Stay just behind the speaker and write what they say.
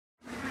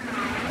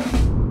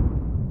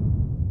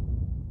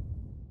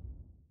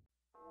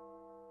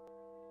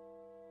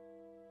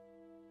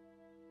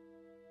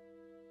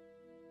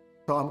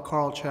So I'm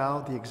Karl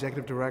Chiao, the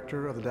Executive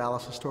Director of the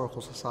Dallas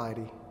Historical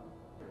Society.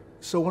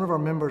 So one of our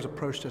members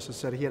approached us and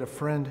said he had a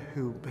friend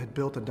who had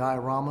built a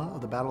diorama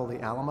of the Battle of the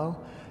Alamo.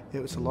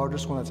 It was the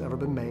largest one that's ever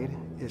been made.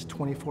 It's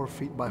 24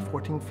 feet by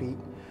 14 feet.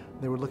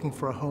 They were looking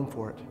for a home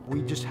for it.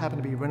 We just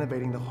happened to be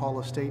renovating the Hall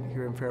Estate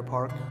here in Fair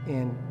Park,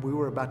 and we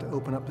were about to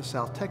open up the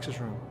South Texas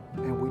room,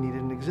 and we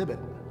needed an exhibit.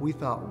 We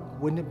thought,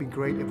 wouldn't it be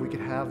great if we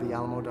could have the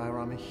Alamo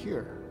Diorama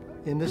here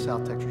in the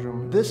South Texas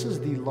room? This is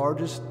the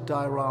largest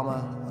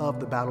diorama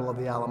of the Battle of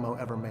the Alamo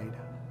ever made.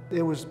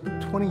 It was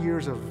 20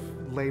 years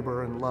of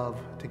labor and love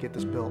to get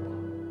this built.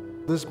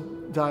 This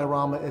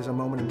diorama is a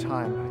moment in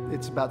time.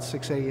 It's about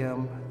 6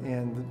 a.m.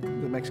 and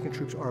the Mexican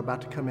troops are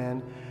about to come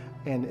in,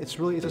 and it's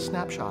a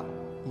snapshot.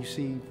 You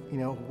see,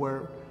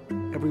 where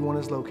everyone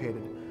is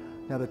located.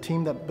 Now the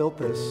team that built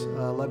this,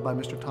 led by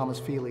Mr.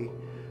 Thomas Feely,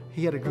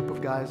 he had a group of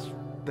guys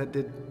that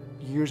did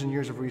years and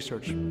years of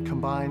research,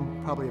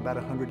 combined probably about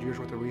 100 years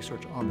worth of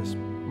research on this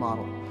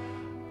model.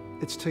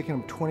 It's taken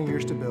them 20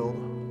 years to build.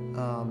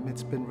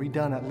 It's been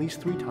redone at least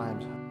 3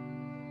 times.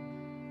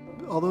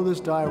 Although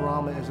this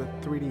diorama is a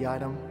 3D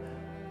item,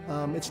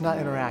 it's not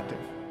interactive.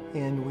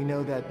 And we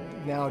know that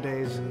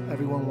nowadays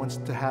everyone wants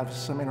to have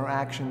some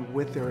interaction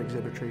with their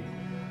exhibitry.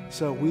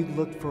 So we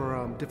looked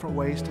for different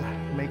ways to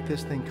make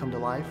this thing come to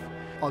life.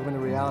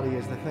 Augmented reality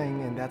is the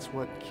thing, and that's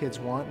what kids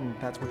want, and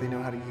that's what they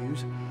know how to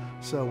use.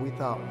 So we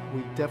thought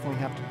we definitely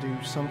have to do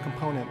some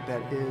component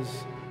that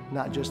is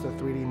not just a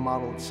 3D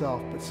model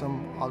itself, but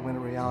some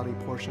augmented reality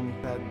portion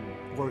that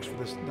works for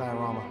this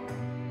diorama.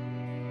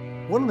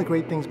 One of the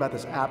great things about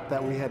this app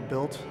that we had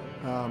built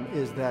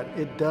is that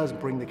it does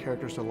bring the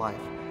characters to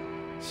life.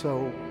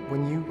 So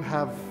when you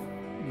have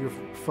your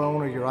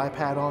phone or your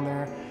iPad on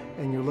there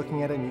and you're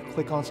looking at it and you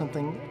click on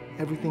something,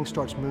 everything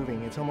starts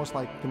moving. It's almost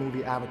like the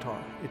movie Avatar.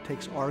 It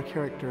takes our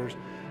characters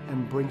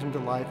and brings them to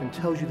life and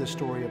tells you the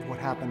story of what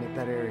happened at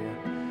that area.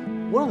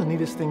 One of the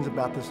neatest things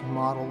about this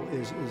model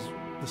is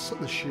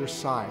the sheer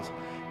size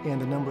and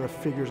the number of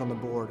figures on the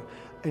board.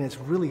 And it's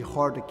really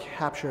hard to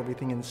capture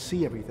everything and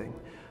see everything.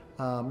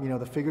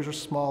 The figures are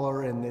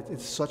smaller and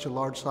it's such a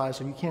large size,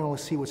 so you can't really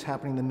see what's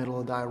happening in the middle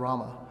of the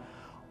diorama.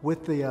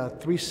 With the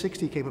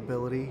 360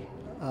 capability,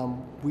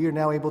 we are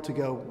now able to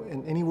go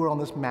anywhere on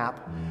this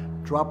map,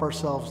 drop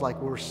ourselves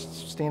like we're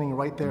standing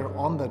right there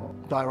on the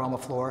diorama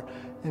floor,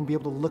 and be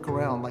able to look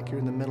around like you're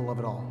in the middle of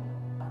it all.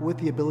 With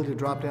the ability to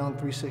drop down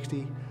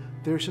 360,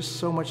 there's just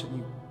so much that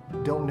you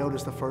don't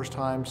notice the first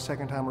time,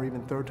 second time, or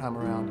even third time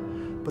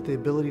around. But the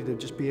ability to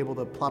just be able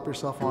to plop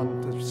yourself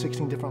on to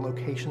 16 different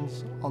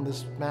locations on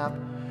this map,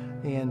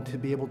 and to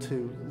be able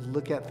to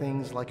look at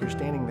things like you're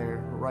standing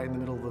there right in the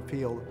middle of the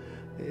field,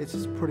 it's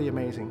just pretty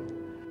amazing.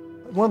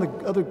 One of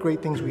the other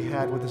great things we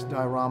had with this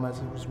diorama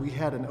was we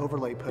had an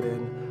overlay put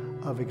in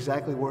of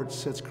exactly where it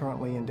sits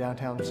currently in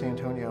downtown San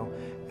Antonio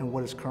and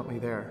what is currently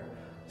there.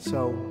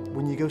 So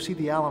when you go see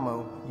the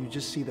Alamo, you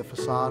just see the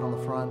facade on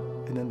the front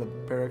and then the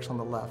barracks on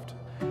the left.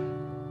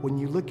 When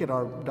you look at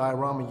our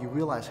diorama, you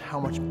realize how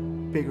much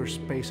bigger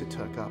space it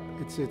took up.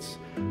 It's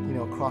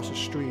across the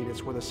street,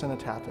 it's where the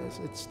cenotaph is.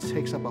 It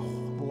takes up a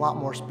lot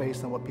more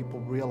space than what people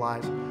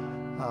realize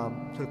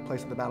took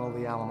place at the Battle of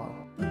the Alamo.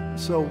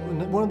 So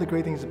one of the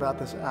great things about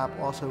this app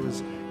also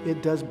is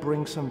it does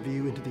bring some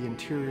view into the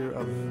interior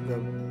of the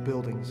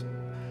buildings.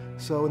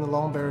 So in the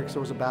Long Barracks,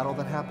 there was a battle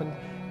that happened,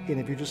 and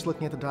if you're just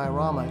looking at the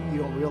diorama, you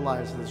don't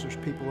realize that there's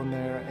people in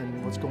there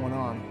and what's going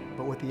on.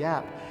 But with the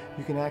app,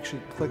 you can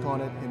actually click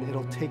on it and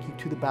it'll take you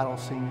to the battle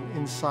scene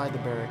inside the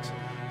barracks.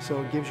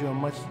 So it gives you a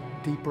much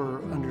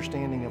deeper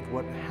understanding of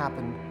what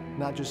happened,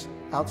 not just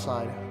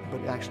outside,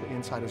 but actually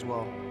inside as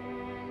well.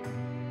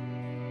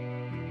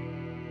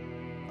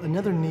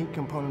 Another neat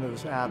component of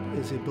this app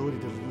is the ability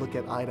to look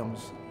at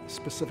items,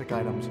 specific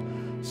items.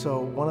 So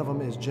one of them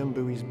is Jim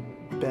Bowie's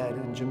bed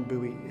and Jim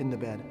Bowie in the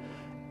bed.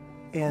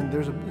 And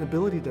there's an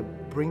ability to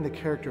bring the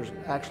characters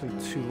actually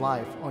to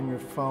life on your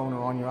phone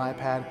or on your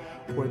iPad,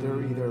 where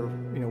they're either,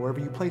 wherever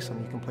you place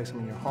them. You can place them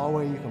in your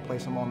hallway, you can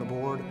place them on the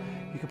board,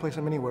 you can place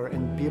them anywhere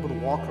and be able to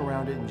walk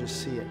around it and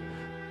just see it.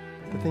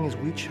 The thing is,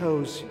 we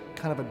chose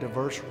kind of a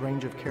diverse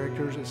range of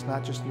characters. It's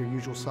not just your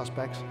usual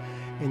suspects.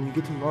 And you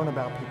get to learn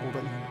about people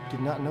that you did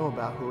not know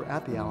about who were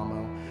at the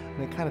Alamo.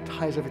 And it kind of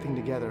ties everything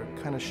together.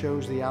 It kind of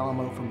shows the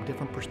Alamo from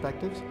different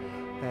perspectives.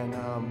 And,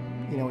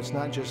 it's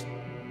not just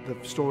the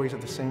stories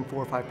of the same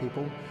 4 or 5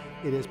 people.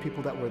 It is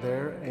people that were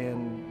there,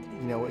 and,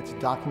 it's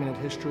documented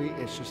history.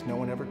 It's just no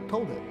one ever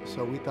told it.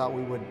 So we thought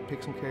we would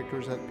pick some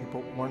characters that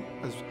people weren't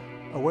as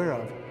aware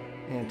of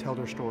and tell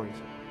their stories.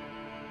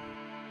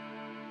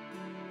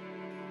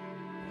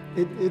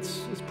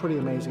 It's pretty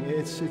amazing.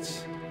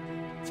 It's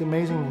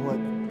amazing what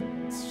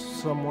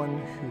someone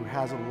who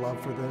has a love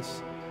for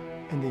this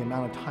and the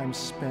amount of time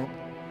spent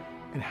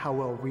and how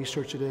well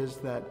researched it is,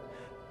 that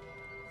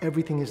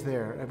everything is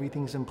there,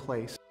 everything's in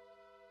place.